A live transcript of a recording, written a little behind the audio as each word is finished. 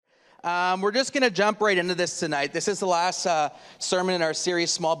We're just going to jump right into this tonight. This is the last sermon in our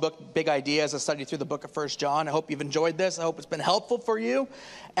series, Small Book, Big Ideas, a study through the book of 1 John. I hope you've enjoyed this. I hope it's been helpful for you.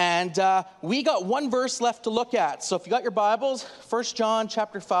 And we got one verse left to look at. So if you got your Bibles, 1 John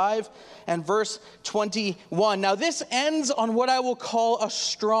chapter 5 and verse 21. Now this ends on what I will call a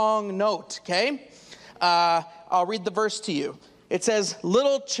strong note, okay? I'll read the verse to you. It says,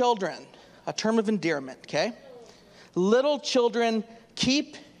 little children, a term of endearment, okay? Little children,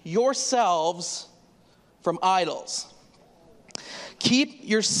 keep yourselves from idols. Keep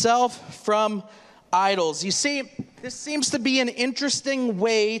yourself from idols. You see, this seems to be an interesting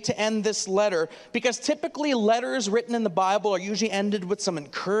way to end this letter, because typically letters written in the Bible are usually ended with some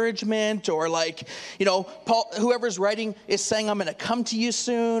encouragement, or like, you know, Paul, whoever's writing is saying, I'm going to come to you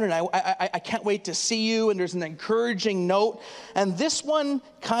soon, and I can't wait to see you, and there's an encouraging note. And this one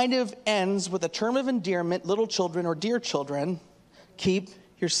kind of ends with a term of endearment, little children or dear children, keep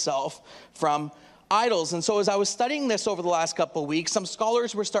yourself from idols. And so as I was studying this over the last couple of weeks, some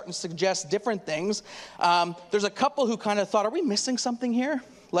scholars were starting to suggest different things. There's a couple who kind of thought, are we missing something here?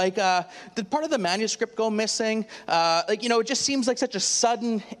 Like, did part of the manuscript go missing? It just seems like such a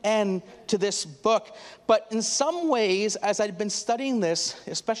sudden end to this book. But in some ways, as I've been studying this,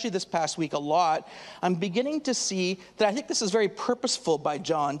 especially this past week a lot, I'm beginning to see that I think this is very purposeful by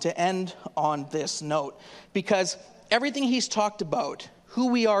John to end on this note. Because everything he's talked about, who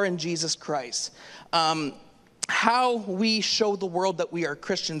we are in Jesus Christ, how we show the world that we are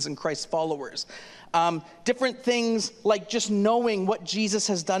Christians and Christ followers, different things like just knowing what Jesus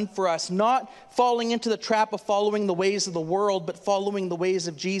has done for us, not falling into the trap of following the ways of the world, but following the ways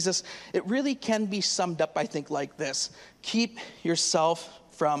of Jesus. It really can be summed up, I think, like this: keep yourself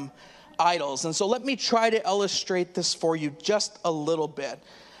from idols. And so let me try to illustrate this for you just a little bit.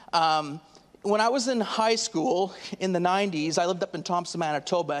 When I was in high school in the 90s, I lived up in Thompson,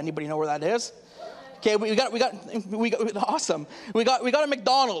 Manitoba. Anybody know where that is? Okay, we got awesome. We got a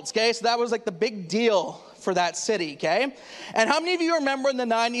McDonald's, okay? So that was like the big deal for that city, okay? And how many of you remember in the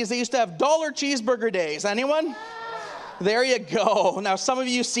 90s they used to have dollar cheeseburger days? Anyone? There you go. Now, some of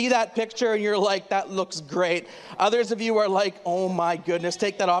you see that picture and you're like, that looks great. Others of you are like, oh my goodness,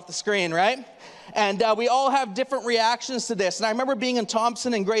 take that off the screen, right? And we all have different reactions to this. And I remember being in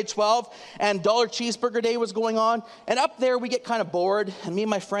Thompson in grade 12, and Dollar Cheeseburger Day was going on. And up there, we get kind of bored. And me and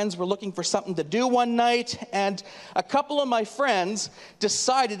my friends were looking for something to do one night. And a couple of my friends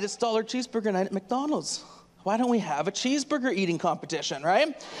decided it's Dollar Cheeseburger night at McDonald's. Why don't we have a cheeseburger eating competition,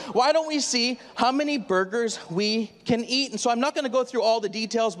 right? Why don't we see how many burgers we can eat? And so I'm not going to go through all the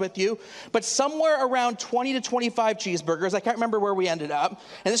details with you, but somewhere around 20 to 25 cheeseburgers. I can't remember where we ended up.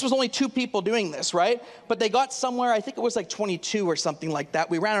 And this was only 2 people doing this, right? But they got somewhere, I think it was like 22 or something like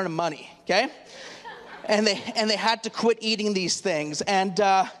that. We ran out of money, okay? And they had to quit eating these things. And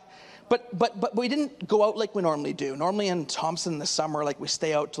But we didn't go out like we normally do. Normally in Thompson in the summer, like we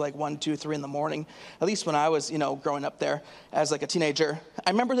stay out till like 1, 2, 3 in the morning. At least when I was, growing up there as like a teenager. I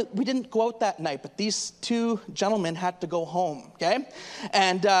remember that we didn't go out that night, but these 2 gentlemen had to go home, okay?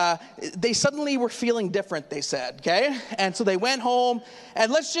 And they suddenly were feeling different, they said, okay? And so they went home,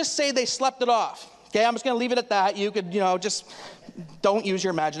 and let's just say they slept it off, okay? I'm just going to leave it at that. You could, just don't use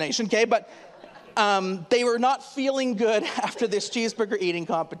your imagination, okay? But they were not feeling good after this cheeseburger eating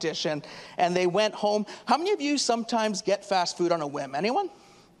competition, and they went home. How many of you sometimes get fast food on a whim? Anyone?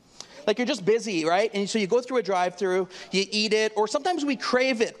 Like, you're just busy, right? And so you go through a drive-through, you eat it, or sometimes we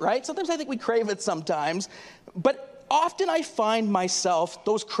crave it, right? Sometimes I think we crave it sometimes. But often I find myself,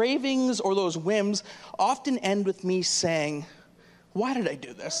 those cravings or those whims often end with me saying, why did I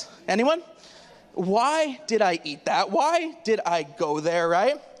do this? Anyone? Why did I eat that? Why did I go there,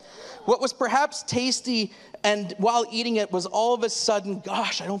 right? What was perhaps tasty, and while eating it, was all of a sudden,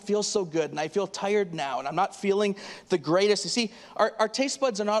 gosh, I don't feel so good, and I feel tired now, and I'm not feeling the greatest. You see, our taste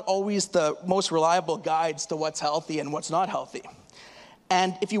buds are not always the most reliable guides to what's healthy and what's not healthy.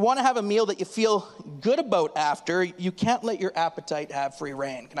 And if you want to have a meal that you feel good about after, you can't let your appetite have free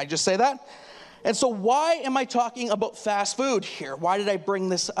rein. Can I just say that? And so why am I talking about fast food here? Why did I bring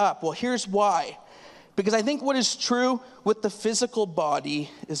this up? Well, here's why. Because I think what is true with the physical body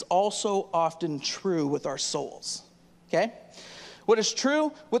is also often true with our souls, okay? What is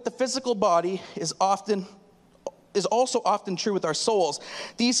true with the physical body is also often true with our souls.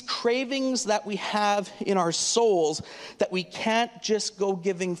 These cravings that we have in our souls that we can't just go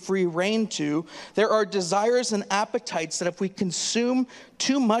giving free rein to, there are desires and appetites that if we consume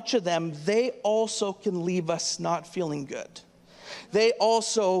too much of them, they also can leave us not feeling good. They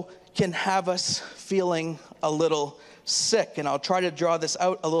also can have us feeling a little sick. And I'll try to draw this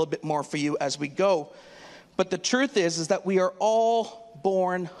out a little bit more for you as we go. But the truth is that we are all all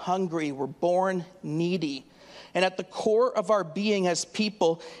born hungry. We're born needy. And at the core of our being as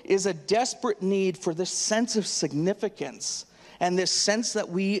people is a desperate need for this sense of significance and this sense that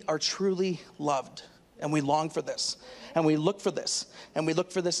we are truly loved. And we long for this. And we look for this. And we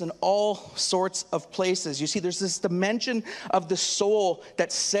look for this in all sorts of places. You see, there's this dimension of the soul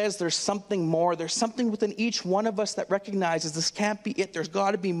that says there's something more. There's something within each one of us that recognizes this can't be it. There's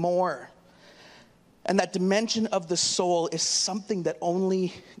got to be more. And that dimension of the soul is something that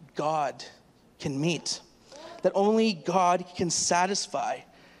only God can meet. That only God can satisfy.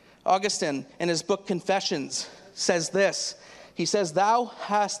 Augustine, in his book Confessions, says this. He says, "Thou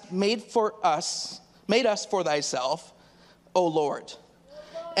hast made us for thyself, O Lord.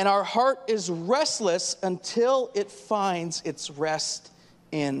 And our heart is restless until it finds its rest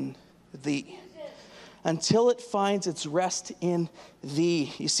in thee." Until it finds its rest in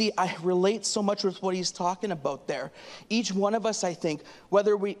thee. You see, I relate so much with what he's talking about there. Each one of us, I think,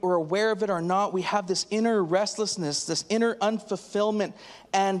 whether we are aware of it or not, we have this inner restlessness, this inner unfulfillment.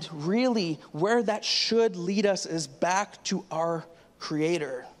 And really, where that should lead us is back to our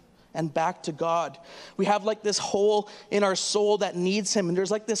Creator and back to God. We have like this hole in our soul that needs him. And there's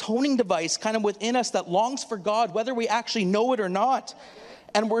like this honing device kind of within us that longs for God, whether we actually know it or not.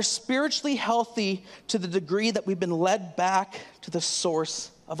 And we're spiritually healthy to the degree that we've been led back to the source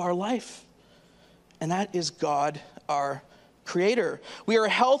of our life. And that is God, our Creator. We are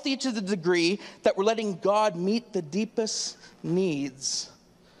healthy to the degree that we're letting God meet the deepest needs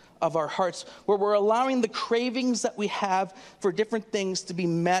of our hearts, where we're allowing the cravings that we have for different things to be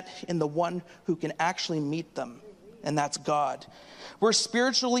met in the one who can actually meet them, and that's God. We're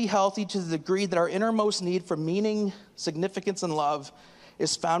spiritually healthy to the degree that our innermost need for meaning, significance, and love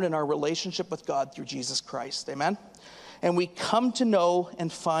is found in our relationship with God through Jesus Christ. Amen? And we come to know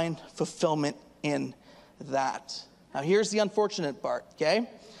and find fulfillment in that. Now, here's the unfortunate part, okay?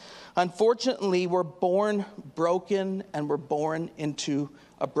 Unfortunately, we're born broken, and we're born into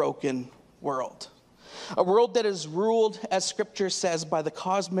a broken world. A world that is ruled, as Scripture says, by the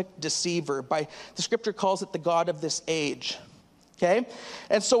cosmic deceiver. The Scripture calls it the god of this age. Okay?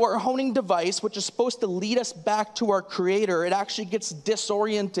 And so our honing device, which is supposed to lead us back to our Creator, it actually gets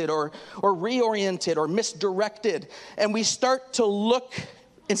disoriented or reoriented or misdirected. And we start to look,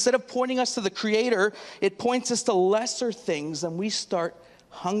 instead of pointing us to the Creator, it points us to lesser things, and we start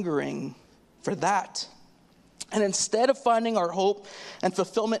hungering for that. And instead of finding our hope and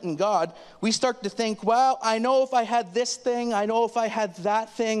fulfillment in God, we start to think, well, I know if I had this thing, I know if I had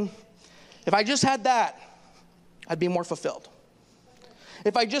that thing, if I just had that, I'd be more fulfilled.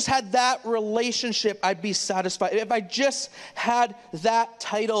 If I just had that relationship, I'd be satisfied. If I just had that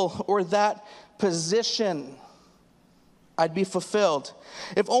title or that position, I'd be fulfilled.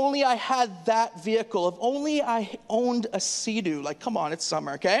 If only I had that vehicle, if only I owned a Sea-Doo, like, come on, it's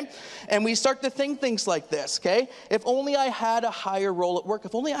summer, okay? And we start to think things like this, okay? If only I had a higher role at work,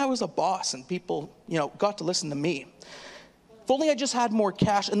 if only I was a boss and people, got to listen to me. If only I just had more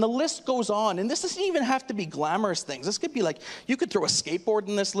cash, and the list goes on. And this doesn't even have to be glamorous things. This could be like, you could throw a skateboard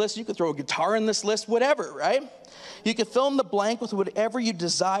in this list, you could throw a guitar in this list, whatever, right? You could fill in the blank with whatever you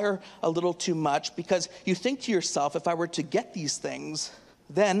desire a little too much, because you think to yourself, if I were to get these things,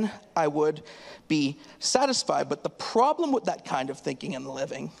 then I would be satisfied. But the problem with that kind of thinking and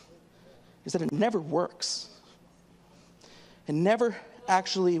living is that it never works. It never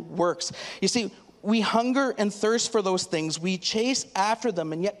actually works. You see, we hunger and thirst for those things. We chase after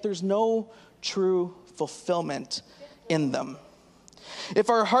them, and yet there's no true fulfillment in them.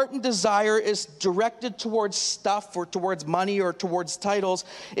 If our heart and desire is directed towards stuff or towards money or towards titles,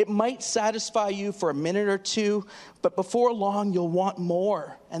 it might satisfy you for a minute or two, but before long you'll want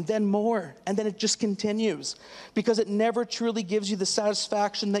more, and then it just continues, because it never truly gives you the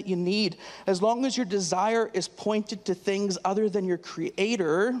satisfaction that you need. As long as your desire is pointed to things other than your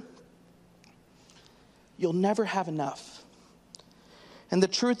Creator, you'll never have enough. And the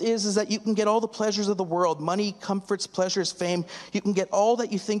truth is that you can get all the pleasures of the world, money, comforts, pleasures, fame. You can get all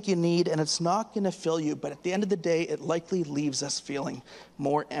that you think you need, and it's not going to fill you. But at the end of the day, it likely leaves us feeling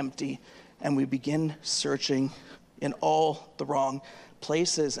more empty, and we begin searching in all the wrong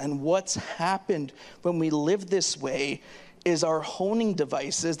places. And what's happened when we live this way is our honing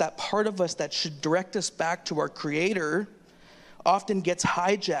devices, that part of us that should direct us back to our Creator, often gets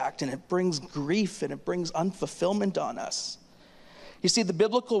hijacked, and it brings grief and it brings unfulfillment on us. You see, the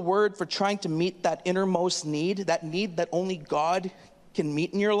biblical word for trying to meet that innermost need that only God can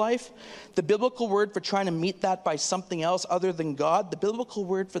meet in your life, the biblical word for trying to meet that by something else other than God, the biblical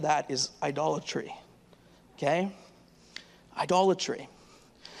word for that is idolatry. Okay? Idolatry.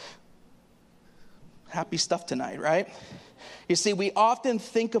 Happy stuff tonight, right? You see, we often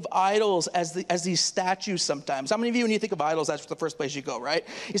think of idols as these statues sometimes. How many of you, when you think of idols, that's the first place you go, right?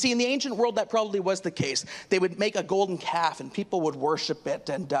 You see, in the ancient world, that probably was the case. They would make a golden calf, and people would worship it,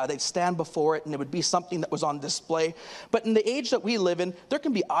 and they'd stand before it, and it would be something that was on display. But in the age that we live in, there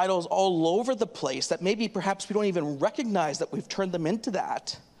can be idols all over the place that maybe perhaps we don't even recognize that we've turned them into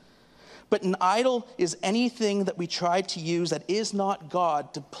that. But an idol is anything that we try to use that is not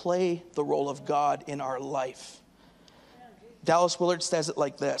God to play the role of God in our life. Dallas Willard says it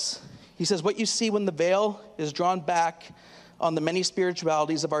like this. He says, what you see when the veil is drawn back on the many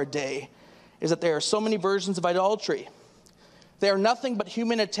spiritualities of our day is that there are so many versions of idolatry. They are nothing but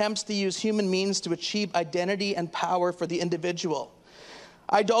human attempts to use human means to achieve identity and power for the individual.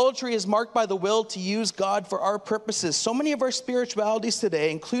 Idolatry is marked by the will to use God for our purposes. So many of our spiritualities today,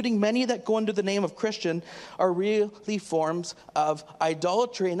 including many that go under the name of Christian, are really forms of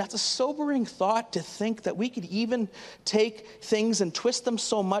idolatry. And that's a sobering thought to think that we could even take things and twist them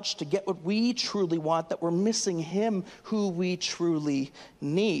so much to get what we truly want that we're missing Him who we truly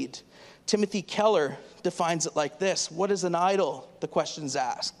need. Timothy Keller defines it like this. What is an idol? The question's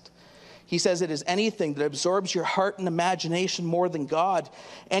asked. He says it is anything that absorbs your heart and imagination more than God.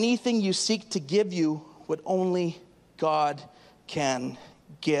 Anything you seek to give you what only God can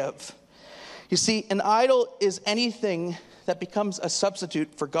give. You see, an idol is anything that becomes a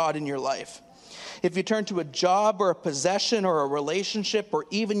substitute for God in your life. If you turn to a job or a possession or a relationship or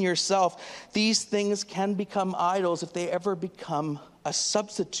even yourself, these things can become idols if they ever become a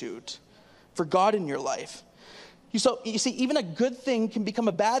substitute for God in your life. So you see, even a good thing can become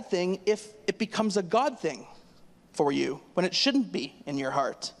a bad thing if it becomes a God thing for you, when it shouldn't be in your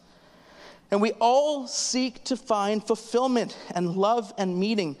heart. And we all seek to find fulfillment and love and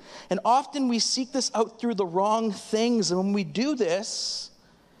meaning. And often we seek this out through the wrong things. And when we do this,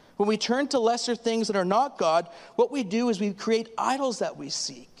 when we turn to lesser things that are not God, what we do is we create idols that we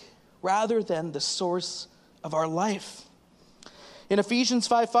seek rather than the source of our life. In Ephesians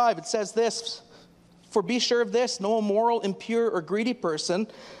 5:5, it says this, for be sure of this, no immoral, impure, or greedy person,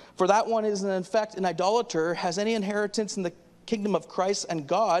 for that one is in fact an idolater, has any inheritance in the kingdom of Christ and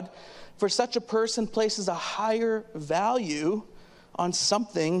God. For such a person places a higher value on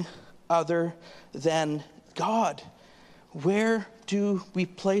something other than God. Where do we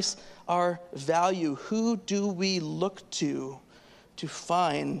place our value? Who do we look to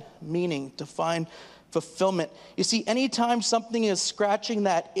find meaning, to find fulfillment? You see, anytime something is scratching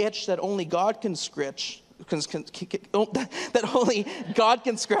that itch that only God can scratch, that only God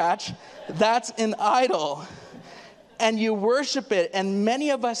can scratch, that's an idol. And you worship it. And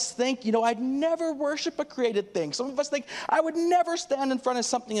many of us think, I'd never worship a created thing. Some of us think, I would never stand in front of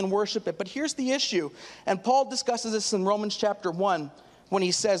something and worship it. But here's the issue. And Paul discusses this in Romans chapter 1 when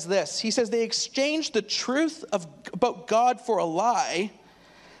he says this. He says, they exchanged the truth about God for a lie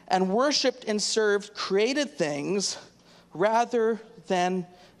and worshipped and served created things rather than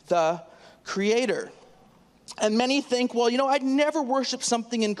the Creator. And many think, I'd never worship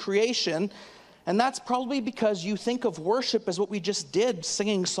something in creation. And that's probably because you think of worship as what we just did,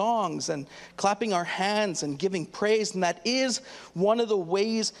 singing songs and clapping our hands and giving praise. And that is one of the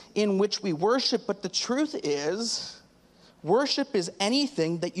ways in which we worship. But the truth is, worship is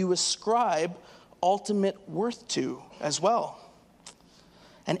anything that you ascribe ultimate worth to as well.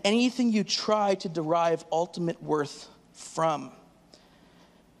 And anything you try to derive ultimate worth from.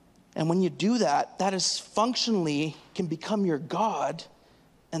 And when you do that, that is functionally can become your God,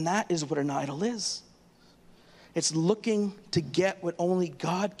 and that is what an idol is. It's looking to get what only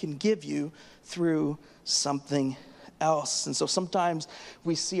God can give you through something else. And so sometimes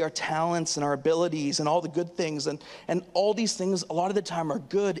we see our talents and our abilities and all the good things, and all these things a lot of the time are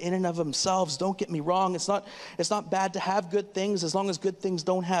good in and of themselves. Don't get me wrong. It's not bad to have good things as long as good things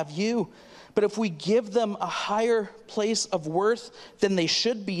don't have you. But if we give them a higher place of worth than they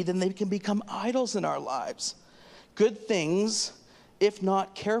should be, then they can become idols in our lives. Good things, if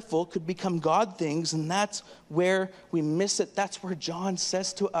not careful, could become God things, and that's where we miss it. That's where John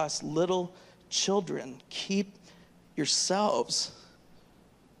says to us, little children, keep yourselves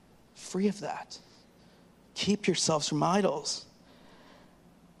free of that. Keep yourselves from idols.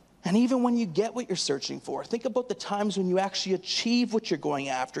 And even when you get what you're searching for, think about the times when you actually achieve what you're going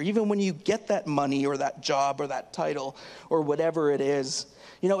after, even when you get that money or that job or that title or whatever it is.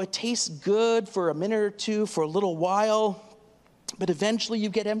 It tastes good for a minute or two, for a little while, but eventually you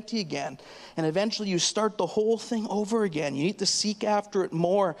get empty again. And eventually you start the whole thing over again. You need to seek after it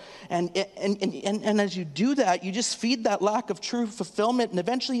more. And as you do that, you just feed that lack of true fulfillment, and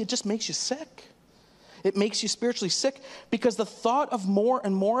eventually it just makes you sick. It makes you spiritually sick because the thought of more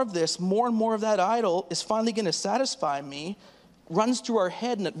and more of this, more and more of that idol is finally going to satisfy me runs through our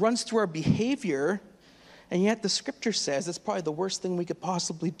head and it runs through our behavior, and yet the scripture says it's probably the worst thing we could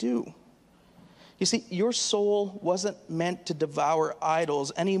possibly do. You see, your soul wasn't meant to devour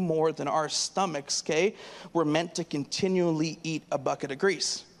idols any more than our stomachs, okay, were meant to continually eat a bucket of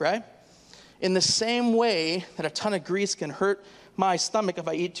grease, right? In the same way that a ton of grease can hurt my stomach if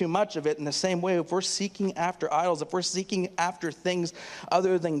I eat too much of it, in the same way, if we're seeking after idols, if we're seeking after things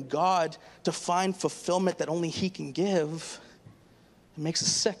other than God to find fulfillment that only He can give, it makes us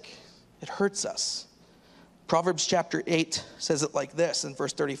sick. It hurts us. Proverbs chapter 8 says it like this in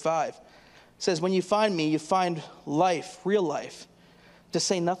verse 35. It says, when you find me, you find life, real life, to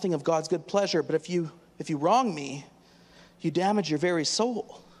say nothing of God's good pleasure. But if you wrong me, you damage your very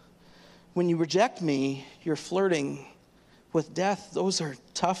soul. When you reject me, you're flirting with death. Those are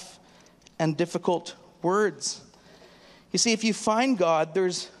tough and difficult words. You see, if you find God,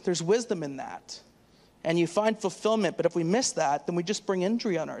 there's wisdom in that. And you find fulfillment. But if we miss that, then we just bring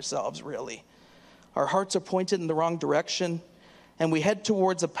injury on ourselves, really. Our hearts are pointed in the wrong direction. And we head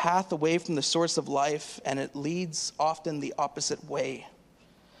towards a path away from the source of life, and it leads often the opposite way.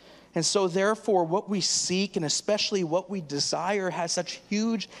 And so therefore, what we seek, and especially what we desire, has such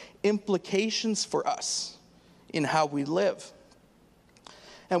huge implications for us in how we live.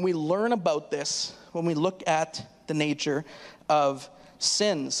 And we learn about this when we look at the nature of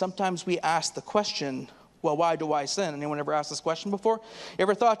sin. Sometimes we ask the question, well, why do I sin? Anyone ever asked this question before? You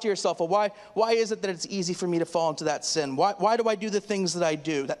ever thought to yourself, well, why is it that it's easy for me to fall into that sin? Why do I do the things that I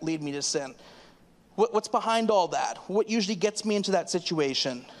do that lead me to sin? What's behind all that? What usually gets me into that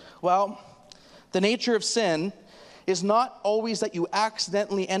situation? Well, the nature of sin is not always that you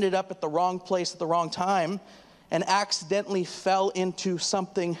accidentally ended up at the wrong place at the wrong time and accidentally fell into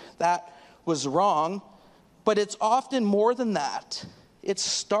something that was wrong, but it's often more than that. It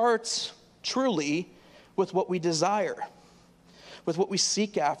starts truly with what we desire, with what we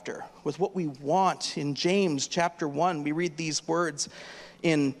seek after, with what we want. In James chapter 1, we read these words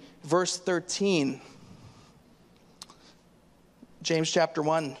in verse 13. James chapter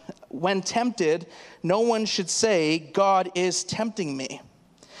 1, when tempted, no one should say, God is tempting me.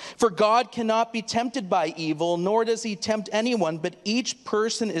 For God cannot be tempted by evil, nor does he tempt anyone, but each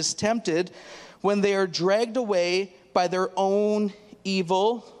person is tempted when they are dragged away by their own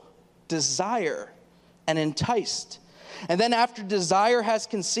evil desire and enticed. And then after desire has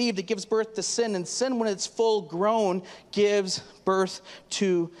conceived, it gives birth to sin. And sin, when it's full grown, gives birth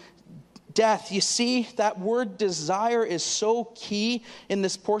to death. You see, that word desire is so key in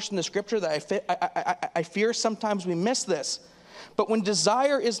this portion of Scripture that I fear sometimes we miss this. But when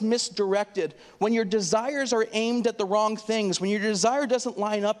desire is misdirected, when your desires are aimed at the wrong things, when your desire doesn't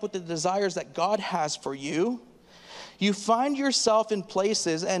line up with the desires that God has for you, you find yourself in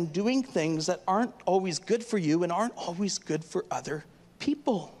places and doing things that aren't always good for you and aren't always good for other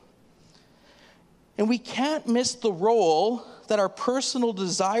people. And we can't miss the role that our personal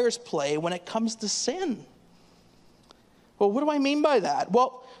desires play when it comes to sin. Well, what do I mean by that?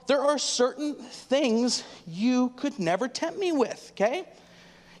 Well, there are certain things you could never tempt me with, okay?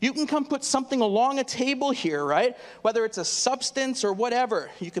 You can come put something along a table here, right? Whether it's a substance or whatever.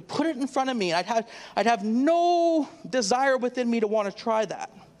 You could put it in front of me. I'd have no desire within me to want to try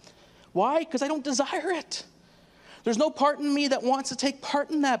that. Why? Because I don't desire it. There's no part in me that wants to take part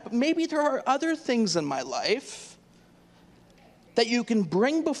in that. But maybe there are other things in my life that you can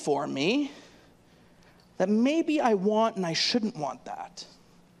bring before me that maybe I want and I shouldn't want that.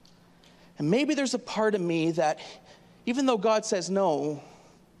 And maybe there's a part of me that, even though God says no,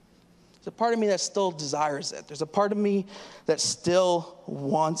 there's a part of me that still desires it. There's a part of me that still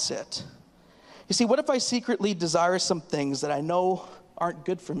wants it. You see, what if I secretly desire some things that I know aren't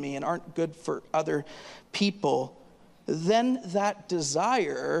good for me and aren't good for other people? Then that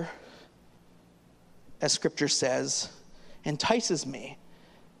desire, as Scripture says, entices me.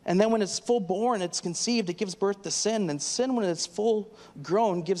 And then when it's full born, it's conceived, it gives birth to sin. And sin, when it's full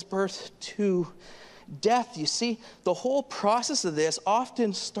grown, gives birth to death. You see, the whole process of this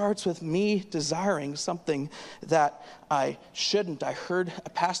often starts with me desiring something that I shouldn't. I heard a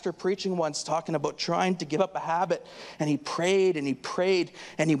pastor preaching once talking about trying to give up a habit, and he prayed and he prayed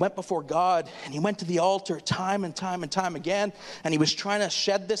and he went before God and he went to the altar time and time and time again, and he was trying to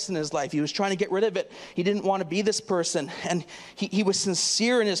shed this in his life. He was trying to get rid of it. He didn't want to be this person, and he was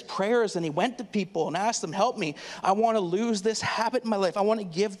sincere in his prayers, and he went to people and asked them, help me. I want to lose this habit in my life. I want to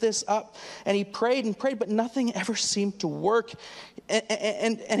give this up. And he prayed and prayed, but nothing ever seemed to work,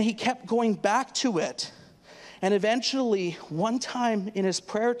 and he kept going back to it. And eventually, one time in his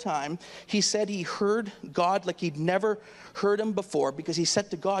prayer time, he said he heard God like he'd never heard him before, because he said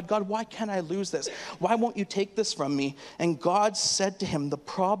to God, God, why can't I lose this? Why won't you take this from me? And God said to him, the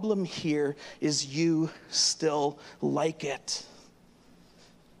problem here is you still like it.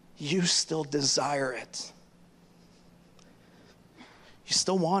 You still desire it. You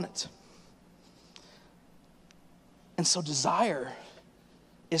still want it. And so desire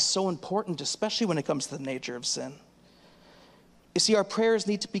is so important, especially when it comes to the nature of sin. You see, our prayers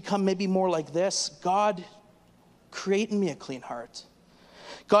need to become maybe more like this: God, create in me a clean heart.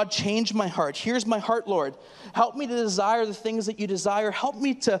 God, change my heart. Here's my heart, Lord. Help me to desire the things that you desire. Help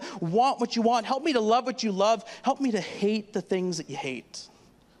me to want what you want. Help me to love what you love. Help me to hate the things that you hate.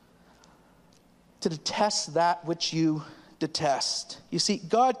 To detest that which you detest. You see,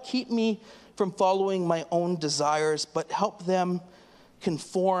 God, keep me from following my own desires, but help them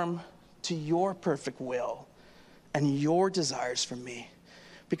conform to your perfect will and your desires for me.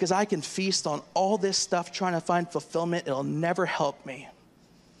 Because I can feast on all this stuff trying to find fulfillment. It'll never help me.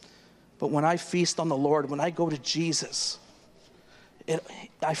 But when I feast on the Lord, when I go to Jesus,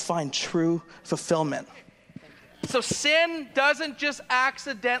 I find true fulfillment. So sin doesn't just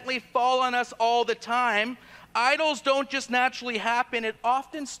accidentally fall on us all the time. Idols don't just naturally happen. It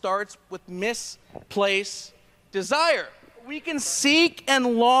often starts with misplaced desire. We can seek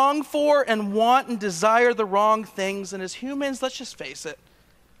and long for and want and desire the wrong things. And as humans, let's just face it,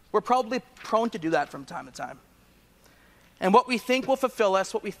 we're probably prone to do that from time to time. And what we think will fulfill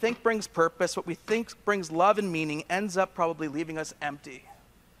us, what we think brings purpose, what we think brings love and meaning, ends up probably leaving us empty.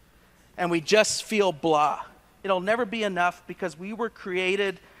 And we just feel blah. It'll never be enough, because we were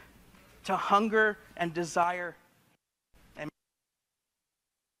created to hunger and desire. And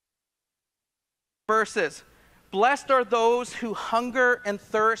verses. Blessed are those who hunger and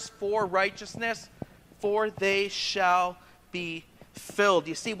thirst for righteousness, for they shall be filled.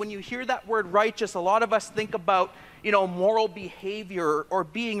 You see, when you hear that word righteous, a lot of us think about, moral behavior or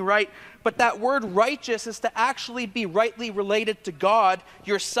being right. But that word righteous is to actually be rightly related to God,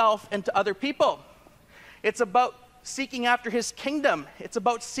 yourself, and to other people. It's about seeking after his kingdom. It's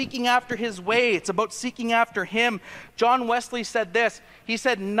about seeking after his way. It's about seeking after him. John Wesley said this. He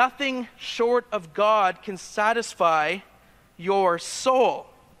said, nothing short of God can satisfy your soul.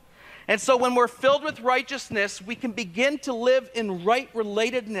 And so when we're filled with righteousness, we can begin to live in right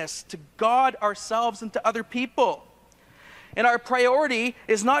relatedness to God, ourselves, and to other people. And our priority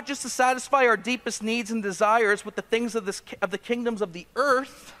is not just to satisfy our deepest needs and desires with the things of the kingdoms of the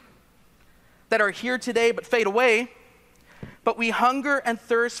earth that are here today but fade away, but we hunger and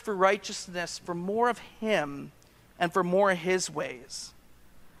thirst for righteousness, for more of him and for more of his ways.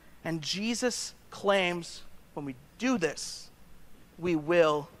 And Jesus claims when we do this, we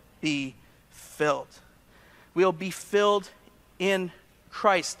will be filled. We'll be filled in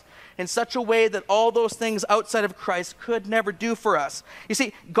Christ in such a way that all those things outside of Christ could never do for us. You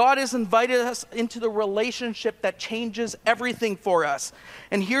see, God has invited us into the relationship that changes everything for us.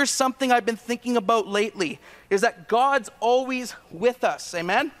 And here's something I've been thinking about lately, is that God's always with us.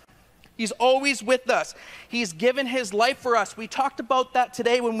 Amen? He's always with us. He's given his life for us. We talked about that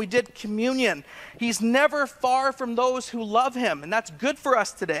today when we did communion. He's never far from those who love him, and that's good for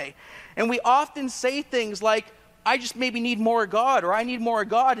us today. And we often say things like, I just maybe need more of God, or I need more of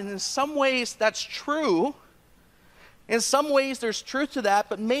God. And in some ways, that's true. In some ways, there's truth to that.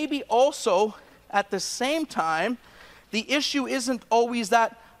 But maybe also, at the same time, the issue isn't always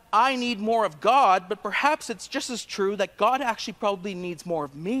that I need more of God, but perhaps it's just as true that God actually probably needs more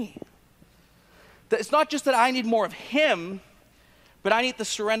of me. That it's not just that I need more of him, but I need to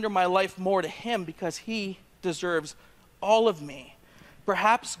surrender my life more to him, because he deserves all of me.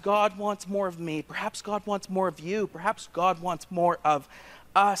 Perhaps God wants more of me. Perhaps God wants more of you. Perhaps God wants more of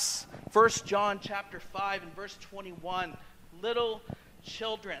us. 1 John chapter 5 and verse 21. Little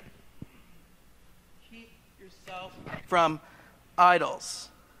children, keep yourself from idols.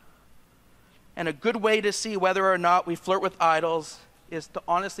 And a good way to see whether or not we flirt with idols is to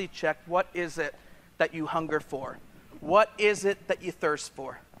honestly check, what is it that you hunger for? What is it that you thirst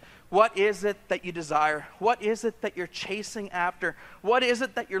for? What is it that you desire? What is it that you're chasing after? What is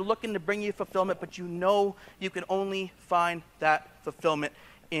it that you're looking to bring you fulfillment, but you know you can only find that fulfillment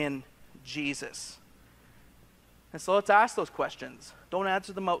in Jesus? And so let's ask those questions. Don't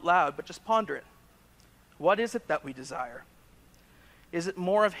answer them out loud, but just ponder it. What is it that we desire? Is it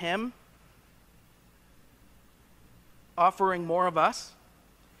more of him? Offering more of us?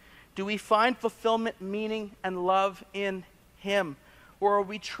 Do we find fulfillment, meaning, and love in him? Or are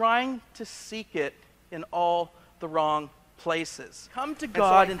we trying to seek it in all the wrong places? Come to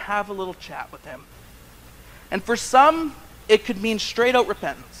God and have a little chat with him. And for some, it could mean straight out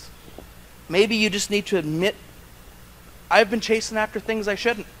repentance. Maybe you just need to admit, I've been chasing after things I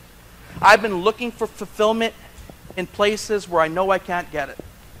shouldn't. I've been looking for fulfillment in places where I know I can't get it.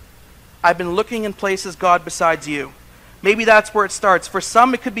 I've been looking in places, God, besides you. Maybe that's where it starts. For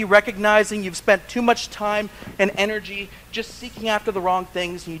some, it could be recognizing you've spent too much time and energy just seeking after the wrong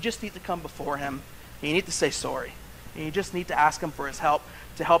things, and you just need to come before him, and you need to say sorry. And you just need to ask him for his help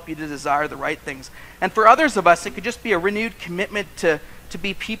to help you to desire the right things. And for others of us, it could just be a renewed commitment to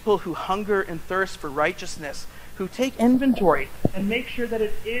be people who hunger and thirst for righteousness, who take inventory and make sure that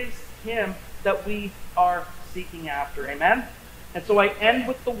it is him that we are seeking after. Amen? And so I end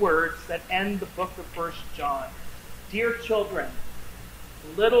with the words that end the book of 1 John. Dear children,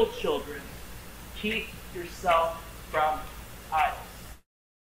 little children, keep yourself from idols.